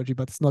of technology,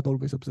 but it's not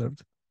always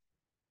observed.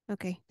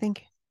 Okay, thank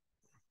you.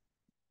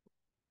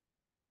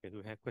 Okay,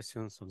 do we have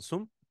questions on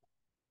Zoom?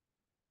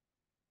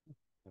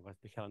 We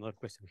have another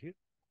question here.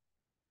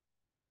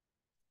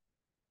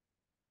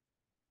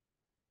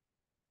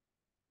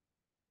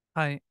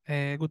 Hi,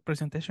 good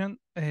presentation.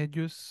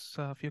 Just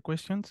a few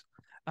questions.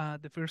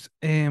 The first,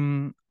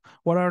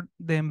 what are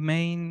the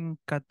main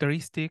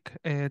characteristics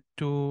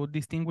to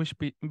distinguish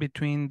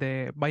between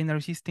the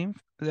binary system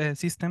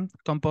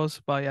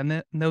composed by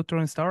a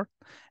neutron star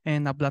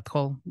and a black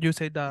hole? You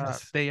say that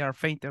Yes. they are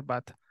fainter,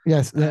 but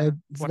Yes,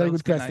 it's a very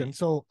good question.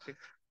 So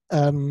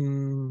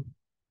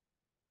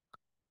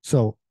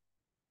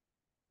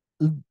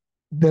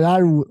there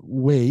are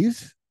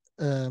ways.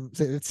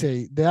 Let's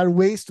say there are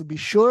ways to be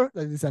sure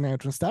that it's a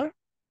neutron star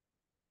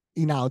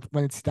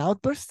when it's in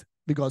outburst,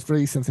 because for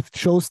instance, if it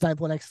shows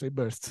type 1 X-ray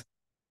bursts,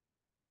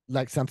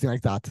 like something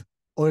like that,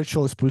 or it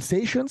shows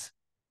pulsations,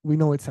 we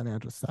know it's a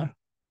neutron star.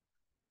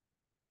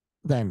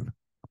 Then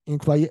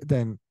by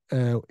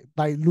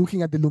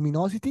looking at the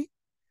luminosity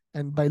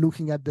and by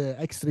looking at the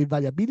X-ray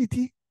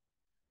variability,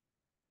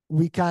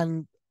 we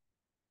can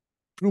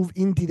prove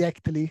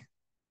indirectly,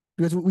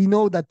 because we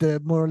know that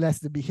more or less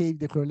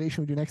the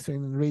correlation between X-ray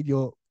and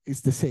radio is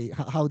the same,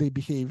 how they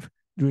behave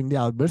during the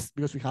outburst,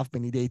 because we have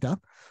many data.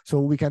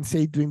 So we can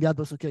say during the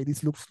outburst, okay,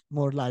 this looks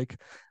more like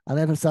a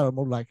neutron star or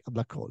more like a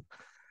black hole.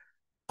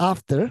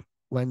 After,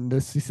 when the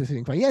system is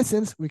in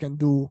quiescence, we can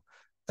do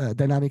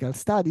dynamical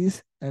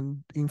studies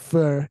and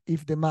infer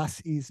if the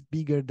mass is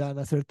bigger than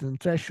a certain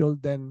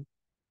threshold, then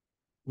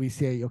we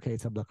say, okay,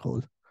 it's a black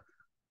hole.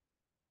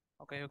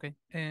 Okay.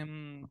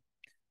 In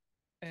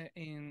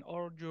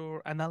all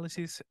your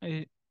analysis,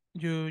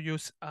 you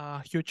use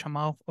a huge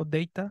amount of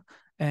data,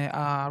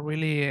 a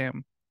really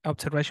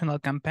observational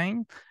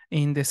campaign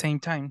in the same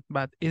time,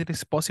 but it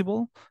is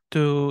possible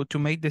to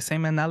make the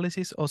same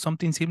analysis or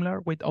something similar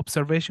with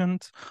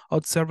observations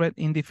observed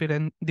in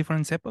different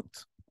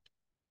epochs?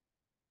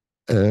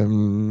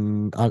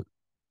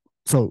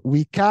 So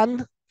we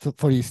can,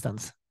 for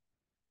instance,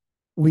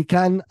 we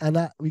can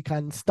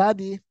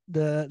study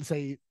the,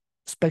 say,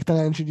 spectral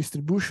energy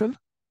distribution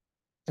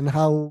and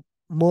how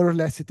more or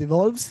less it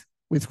evolves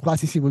with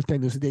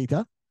quasi-simultaneous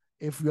data.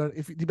 If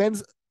it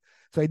depends,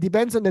 so it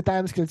depends on the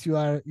timescales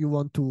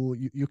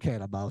you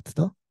care about.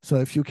 No? So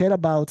if you care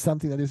about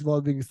something that is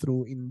evolving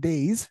through in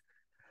days,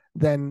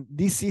 then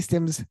these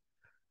systems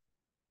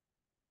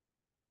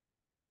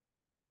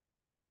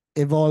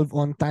evolve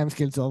on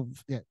timescales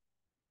of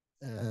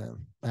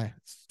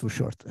it's too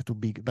short, too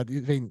big. But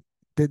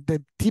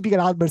the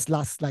typical outburst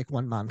lasts like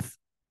 1 month.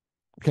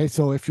 Okay,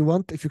 so if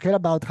you care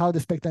about how the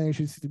spectral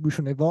energy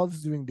distribution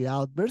evolves during the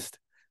outburst,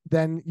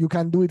 then you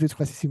can do it with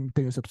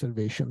quasi-simultaneous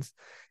observations.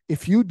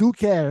 If you do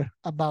care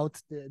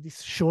about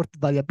this short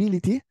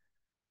variability,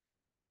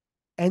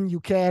 and you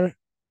care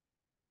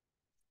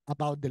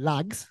about the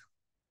lags,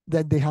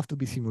 then they have to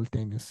be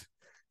simultaneous.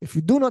 If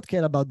you do not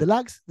care about the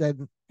lags,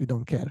 then you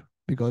don't care,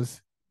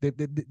 because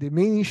the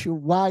main issue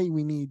why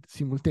we need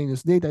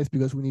simultaneous data is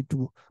because we need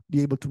to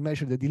be able to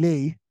measure the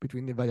delay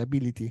between the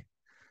variability,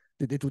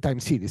 the two time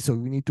series. So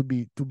we need to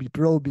be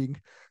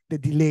probing the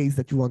delays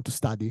that you want to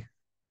study.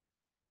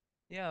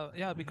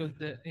 Yeah, because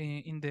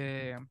in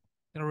the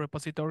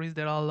repositories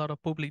there are a lot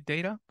of public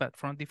data, but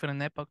from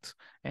different epochs.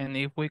 And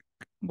if we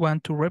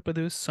want to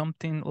reproduce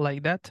something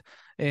like that,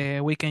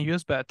 we can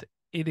use, but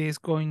it is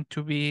going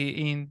to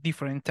be in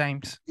different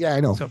times. Yeah,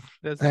 I know. So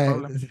that's the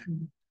problem.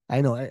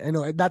 I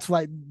know. That's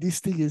why this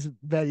thing is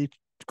very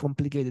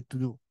complicated to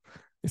do.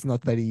 It's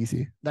not very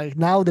easy. Like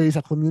now there is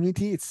a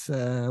community. It's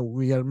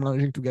we are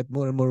managing to get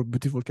more and more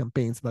beautiful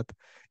campaigns, but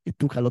it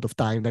took a lot of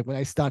time. Like when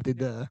I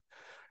started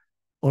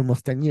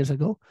almost 10 years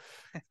ago,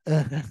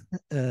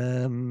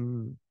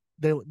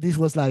 this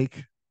was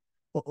like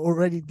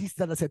already this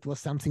data set was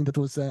something that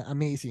was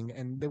amazing,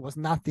 and there was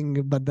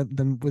nothing but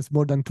then was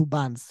more than 2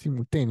 bands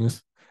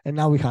simultaneous, and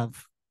now we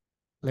have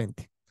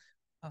plenty.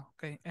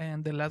 Okay,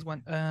 and the last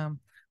one,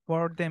 what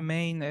are the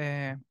main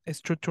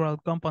structural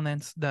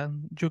components that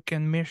you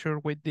can measure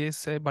with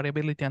this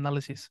variability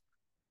analysis?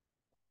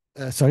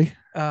 Sorry?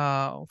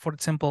 For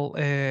example,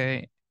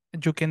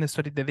 you can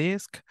study the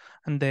disk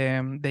and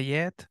the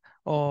jet,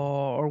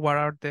 or what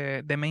are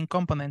the main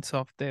components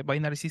of the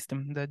binary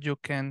system that you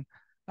can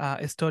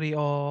study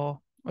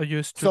or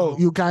use to... So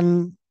you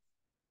can...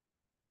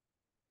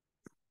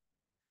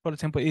 For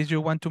example, if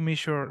you want to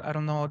measure, I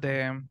don't know,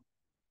 the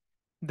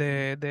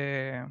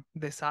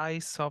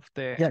size of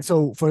the... Yeah,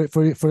 so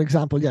for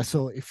example, yeah,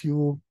 so if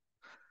you...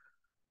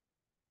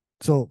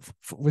 So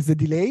with the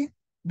delay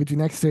between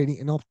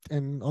X-ray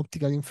and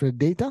optical infrared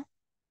data,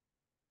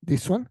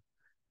 this one,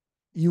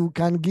 you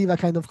can give a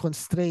kind of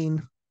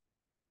constraint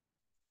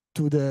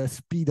to the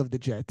speed of the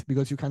jet,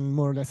 because you can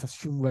more or less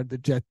assume where the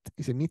jet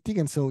is emitting,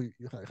 and so you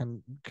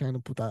can kind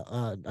of put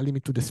a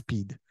limit to the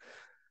speed.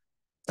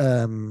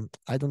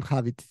 I don't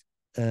have it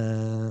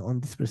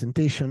on this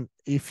presentation.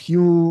 If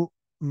you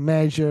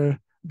measure,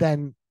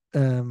 then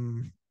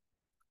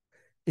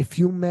if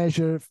you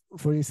measure,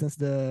 for instance,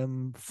 the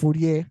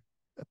Fourier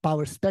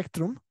power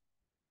spectrum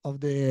of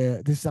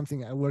this is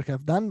something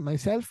I've done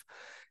myself.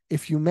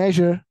 If you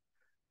measure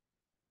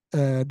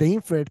the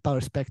infrared power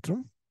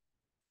spectrum,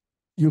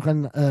 you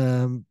can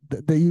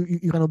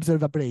you can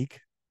observe a break,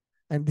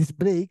 and this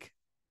break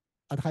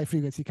at high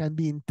frequency can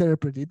be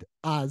interpreted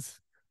as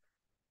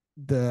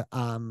the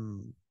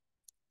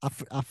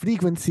a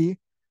frequency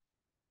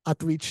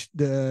at which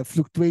the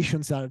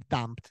fluctuations are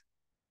damped,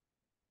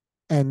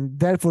 and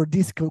therefore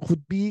this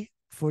could be,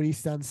 for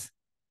instance,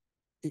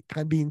 it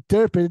can be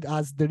interpreted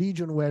as the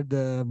region where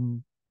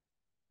the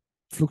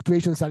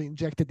fluctuations are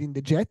injected in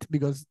the jet,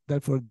 because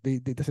therefore they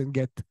doesn't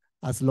get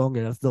as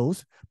longer as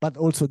those, but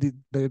also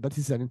but this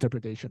is an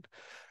interpretation.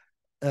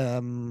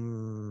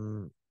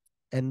 And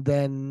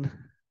then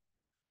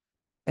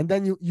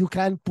you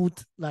can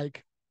put,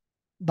 like,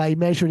 by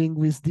measuring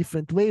with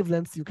different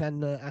wavelengths, you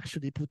can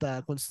actually put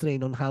a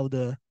constraint on how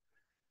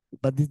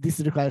but this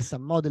requires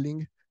some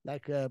modeling,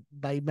 like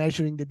by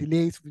measuring the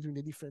delays between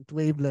the different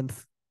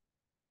wavelengths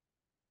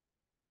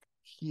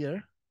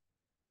here,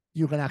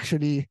 you can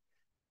actually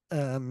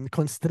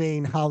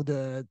constrain how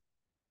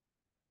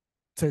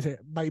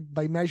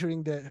by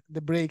measuring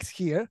the breaks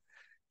here,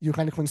 you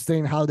can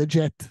constrain how the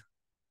jet,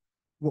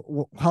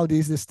 how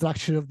is the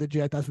structure of the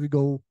jet as we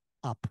go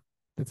up,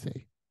 let's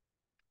say.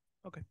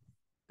 Okay,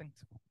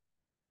 thanks.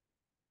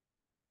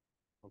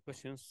 More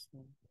questions?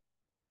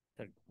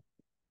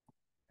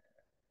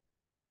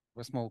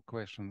 Small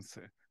questions.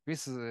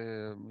 This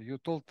you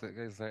told,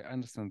 as I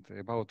understand,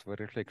 about the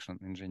reflection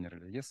in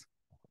general, yes?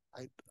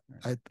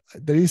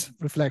 There is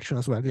reflection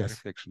as well, yes.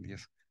 Reflection,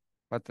 yes.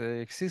 But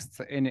exists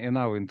any in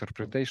our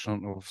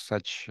interpretation of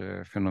such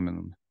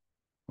phenomenon,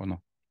 or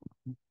no?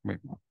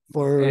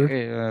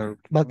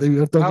 But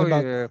you're talking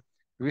about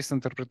this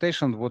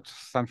interpretation, what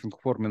something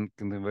forming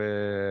in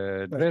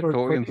the jet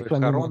or in the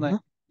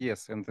corona,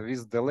 yes, and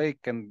this delay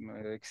can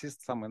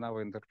exist some in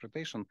our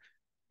interpretation,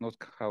 not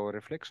our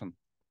reflection.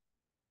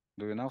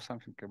 Do you know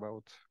something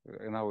about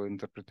in our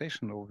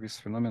interpretation of this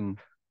phenomenon?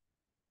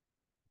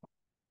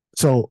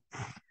 So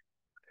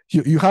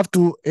you have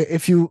to,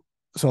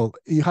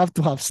 you have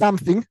to have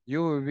something.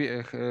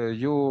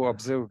 You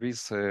observe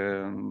this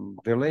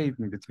delay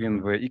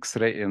between the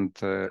X-ray and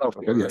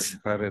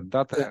infrared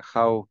data,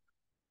 how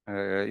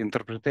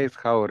interpret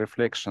how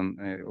reflection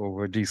of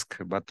a disk,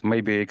 but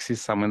maybe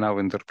exists some in our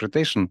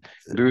interpretation.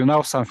 Do you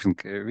know something?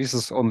 This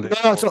is only...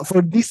 No, so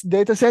for this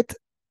data set,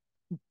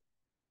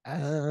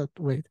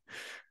 wait.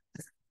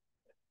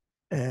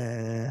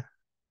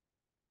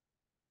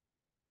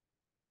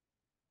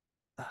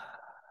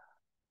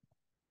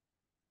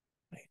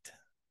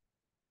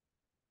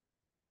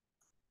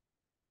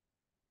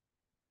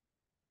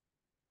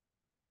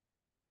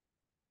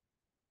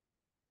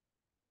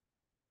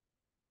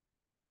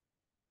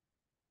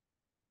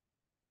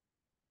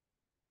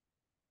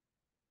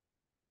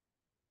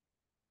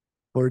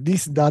 For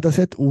this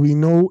dataset, we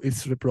know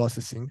it's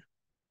reprocessing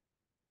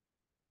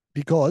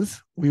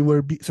because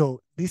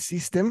so this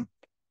system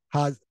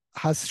has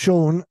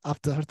shown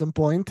after a certain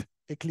point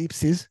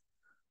eclipses,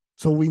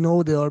 so we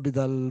know the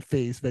orbital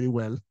phase very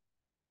well.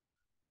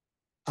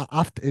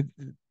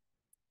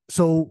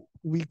 So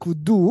we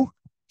could do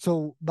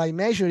so by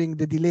measuring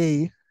the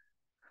delay.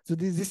 So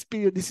this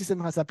system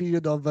has a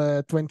period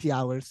of 20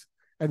 hours,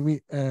 and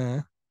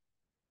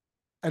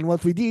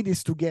what we did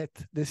is to get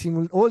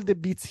all the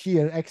bits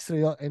here,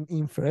 X-ray and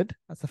infrared,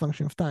 as a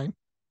function of time,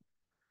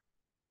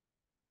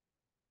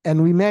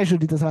 and we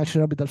measured it as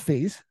an orbital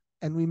phase,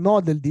 and we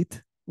modeled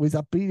it with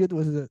a period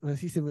with a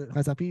system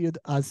has a period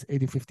as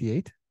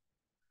 1858,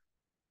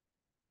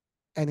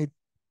 and it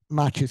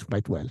matches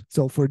quite well.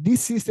 So for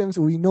these systems,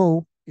 we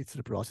know it's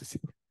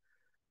reprocessing.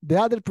 The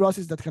other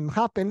process that can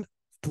happen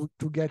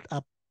to get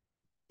a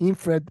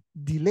infrared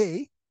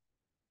delay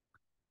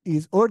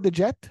is or the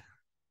jet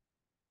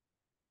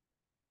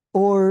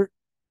or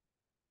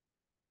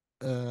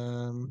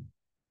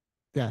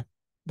yeah,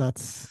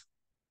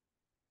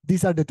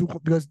 these are the two,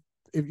 because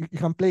if you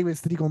can play with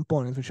three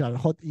components, which are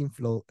hot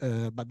inflow,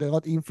 but the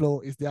hot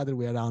inflow is the other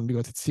way around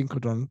because it's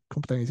synchrotron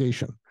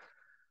computationization,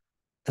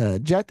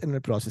 jet and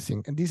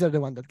reprocessing, and these are the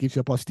one that gives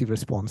you a positive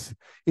response.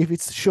 If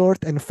it's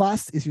short and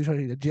fast, it's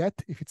usually the jet.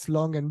 If it's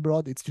long and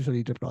broad, it's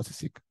usually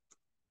reprocessing.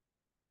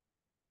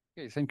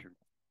 Okay, thank you.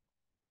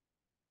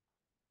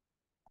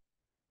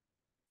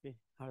 Okay,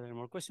 are there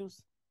more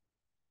questions?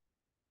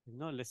 If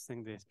not, let's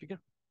thank the speaker.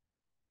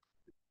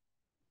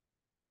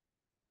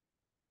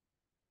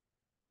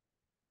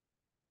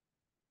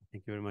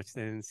 Thank you very much.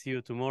 Then see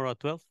you tomorrow at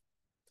 12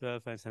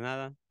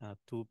 Ensenada, at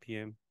 2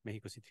 p.m.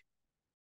 Mexico City.